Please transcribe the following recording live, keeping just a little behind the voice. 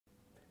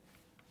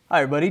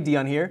Hi everybody,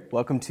 Dion here.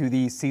 Welcome to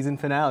the season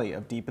finale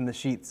of Deep in the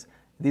Sheets.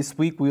 This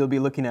week we will be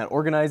looking at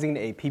organizing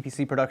a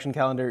PPC production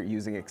calendar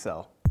using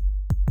Excel.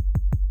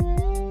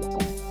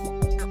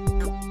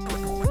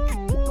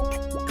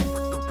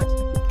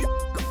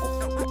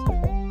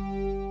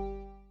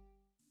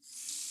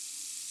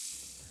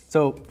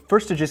 So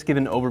first, to just give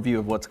an overview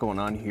of what's going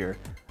on here.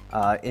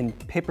 In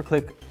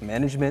pay-per-click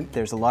management,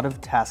 there's a lot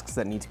of tasks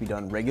that need to be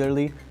done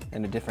regularly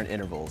and at different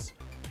intervals.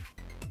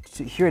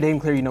 Here at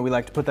aimClear, we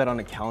like to put that on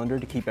a calendar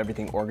to keep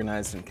everything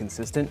organized and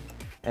consistent.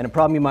 And a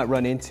problem you might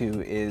run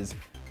into is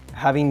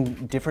having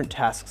different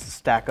tasks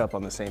stack up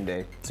on the same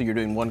day. So you're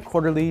doing one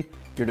quarterly,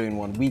 you're doing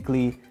one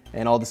weekly,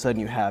 and all of a sudden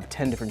you have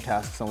 10 different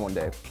tasks on one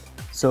day.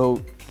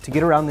 So to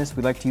get around this,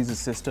 we like to use a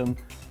system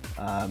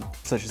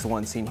such as the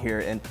one seen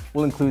here, and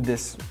we'll include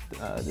this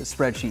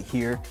spreadsheet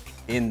here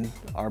in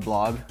our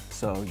blog,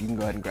 so you can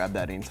go ahead and grab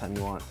that anytime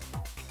you want.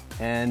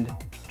 And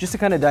just to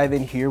kind of dive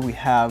in here, we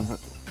have,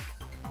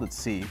 let's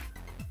see,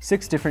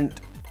 6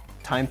 different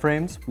time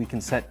frames we can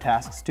set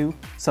tasks to.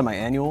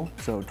 Semi-annual,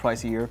 so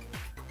twice a year.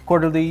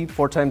 Quarterly,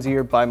 4 times a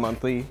year.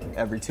 Bi-monthly,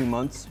 every 2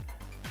 months.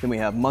 Then we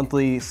have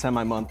monthly,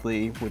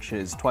 semi-monthly, which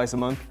is twice a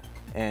month,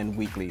 and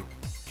weekly.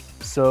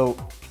 So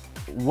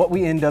what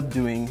we end up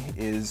doing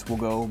is we'll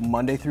go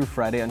Monday through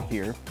Friday on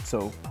here,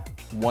 so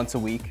once a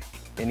week,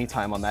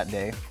 anytime on that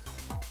day.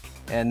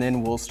 And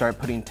then we'll start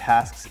putting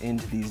tasks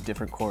into these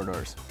different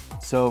corridors.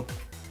 So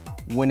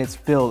when it's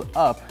filled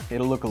up,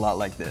 it'll look a lot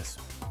like this.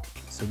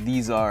 So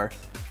these are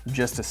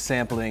just a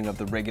sampling of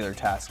the regular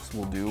tasks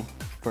we'll do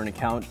for an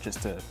account,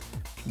 just a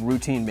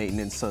routine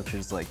maintenance such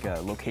as like a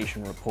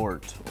location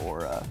report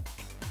or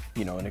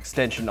an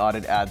extension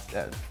audit,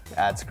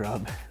 ad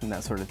scrub, and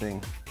that sort of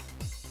thing.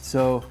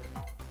 So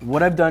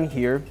what I've done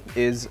here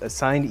is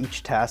assigned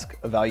each task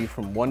a value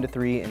from 1 to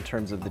 3 in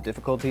terms of the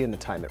difficulty and the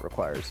time it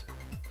requires.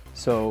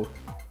 So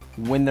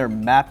when they're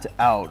mapped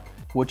out,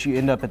 what you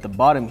end up at the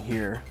bottom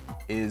here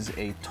is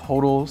a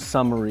total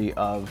summary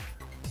of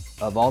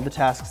all the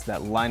tasks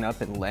that line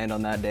up and land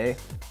on that day.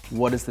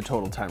 What is the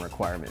total time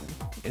requirement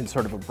in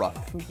sort of a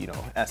rough,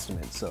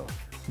 estimate. So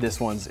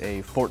this one's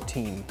a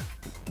 14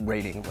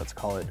 rating, let's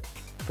call it,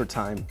 for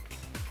time.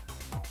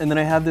 And then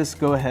I have this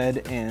go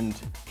ahead and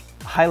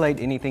highlight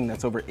anything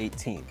that's over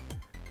 18.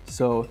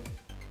 So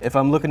if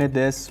I'm looking at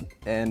this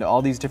and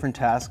all these different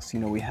tasks,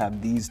 we have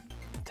these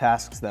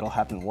tasks that'll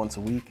happen once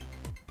a week,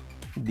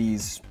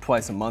 these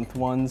twice a month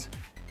ones,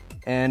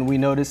 and we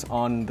notice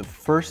on the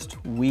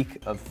first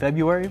week of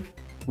February,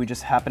 we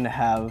just happen to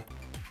have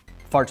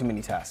far too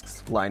many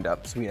tasks lined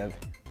up. So we have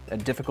a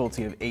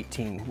difficulty of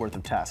 18 worth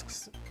of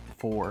tasks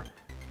for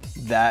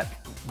that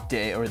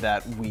day or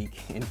that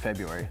week in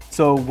February.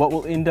 So what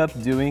we'll end up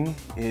doing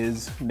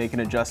is make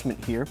an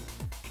adjustment here.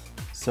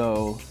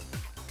 So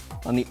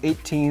on the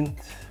 18th,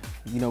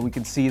 we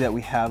can see that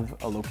we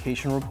have a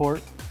location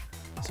report.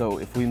 So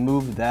if we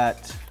move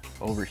that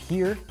over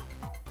here,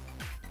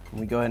 and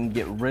we go ahead and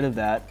get rid of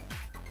that,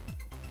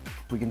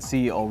 we can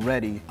see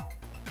already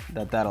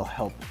that that'll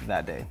help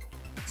that day.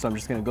 So I'm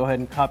just gonna go ahead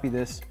and copy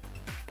this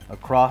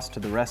across to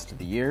the rest of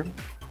the year.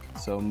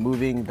 So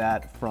moving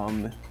that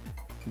from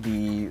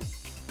the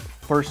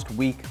first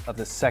week of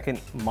the second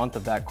month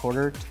of that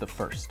quarter to the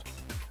first.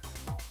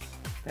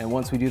 And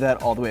once we do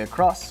that all the way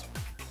across,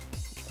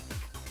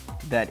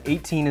 that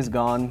 18 is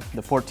gone,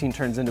 the 14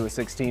 turns into a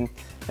 16,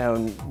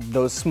 and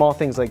those small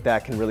things like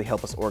that can really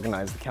help us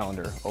organize the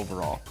calendar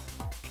overall.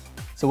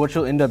 So what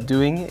you'll end up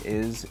doing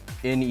is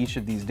in each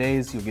of these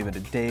days, you'll give it a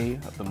day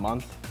of the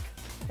month,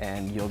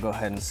 and you'll go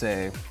ahead and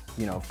say,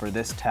 for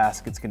this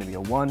task, it's gonna be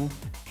a 1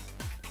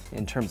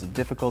 in terms of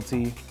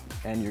difficulty,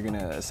 and you're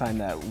gonna assign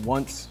that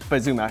once. If I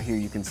zoom out here,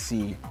 you can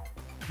see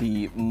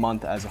the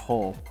month as a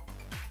whole.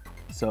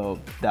 So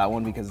that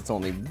one, because it's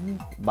only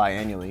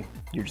biannually,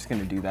 you're just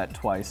gonna do that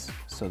twice.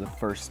 So the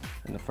first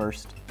and the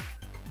first.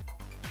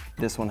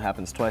 This one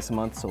happens twice a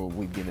month, so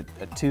we give it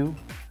a 2.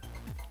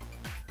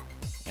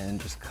 And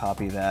just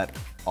copy that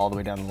all the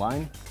way down the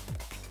line.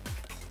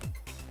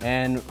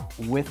 And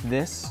with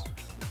this,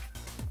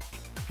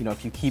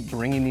 if you keep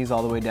bringing these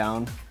all the way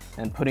down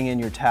and putting in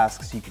your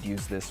tasks, you could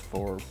use this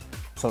for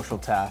social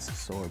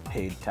tasks or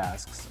paid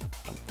tasks.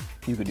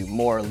 You could do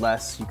more or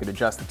less. You could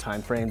adjust the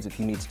time frames if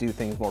you need to do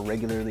things more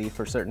regularly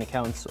for certain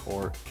accounts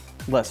or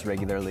less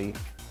regularly.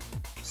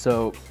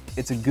 So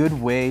it's a good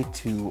way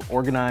to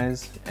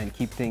organize and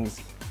keep things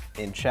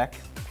in check.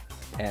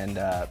 And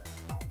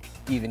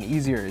even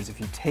easier is if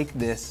you take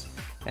this,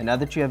 and now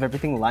that you have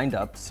everything lined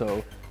up,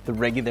 so the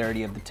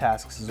regularity of the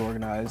tasks is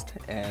organized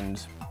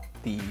and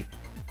the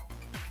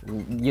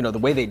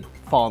way they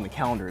fall on the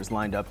calendar is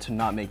lined up to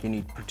not make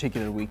any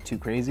particular week too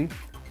crazy,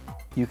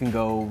 you can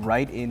go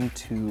right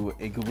into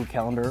a Google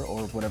Calendar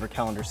or whatever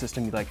calendar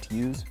system you'd like to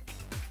use.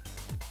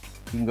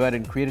 You can go ahead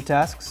and create a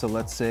task. So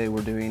let's say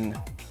we're doing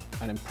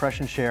an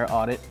impression share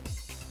audit,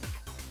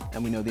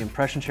 and we know the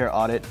impression share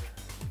audit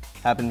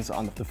happens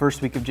on the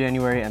first week of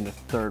January and the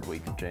 3rd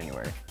week of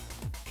January.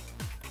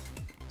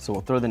 So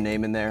we'll throw the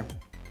name in there.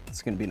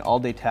 It's going to be an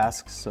all-day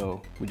task,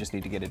 so we just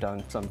need to get it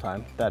done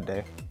sometime that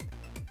day.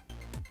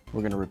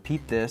 We're gonna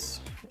repeat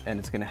this, and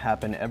it's gonna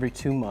happen every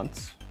 2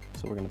 months.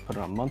 So we're gonna put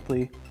it on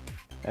monthly,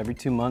 every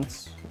 2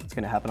 months. It's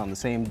gonna happen on the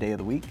same day of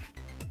the week.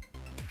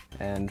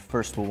 And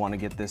first we'll wanna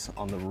get this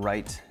on the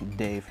right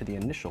day for the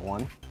initial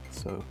one.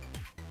 So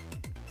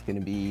it's gonna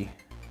be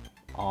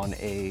on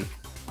a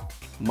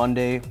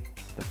Monday,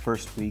 the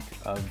first week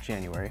of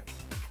January.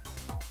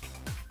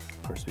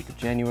 First week of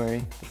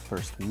January, the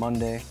first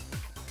Monday,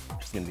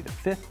 which is gonna be the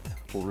 5th.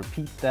 We'll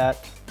repeat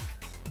that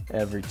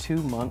every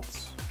 2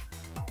 months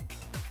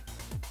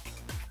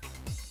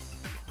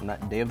on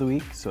that day of the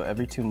week, so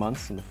every 2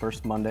 months on the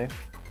first Monday.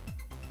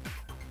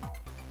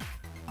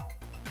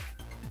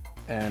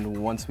 And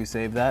once we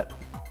save that,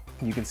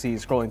 you can see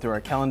scrolling through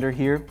our calendar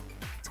here,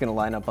 it's gonna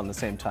line up on the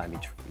same time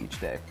each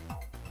day.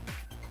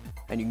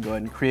 And you can go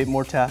ahead and create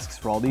more tasks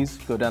for all these,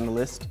 go down the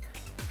list,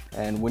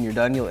 and when you're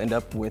done, you'll end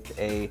up with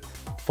a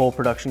full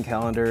production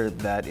calendar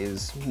that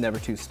is never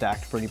too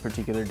stacked for any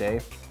particular day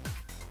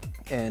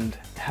and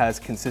has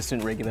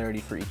consistent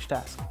regularity for each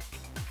task.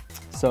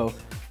 So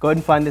go ahead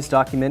and find this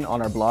document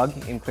on our blog,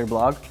 aimClear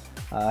blog.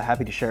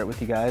 Happy to share it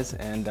with you guys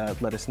and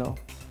let us know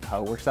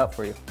how it works out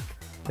for you.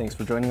 Thanks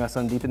for joining us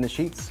on Deep in the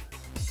Sheets.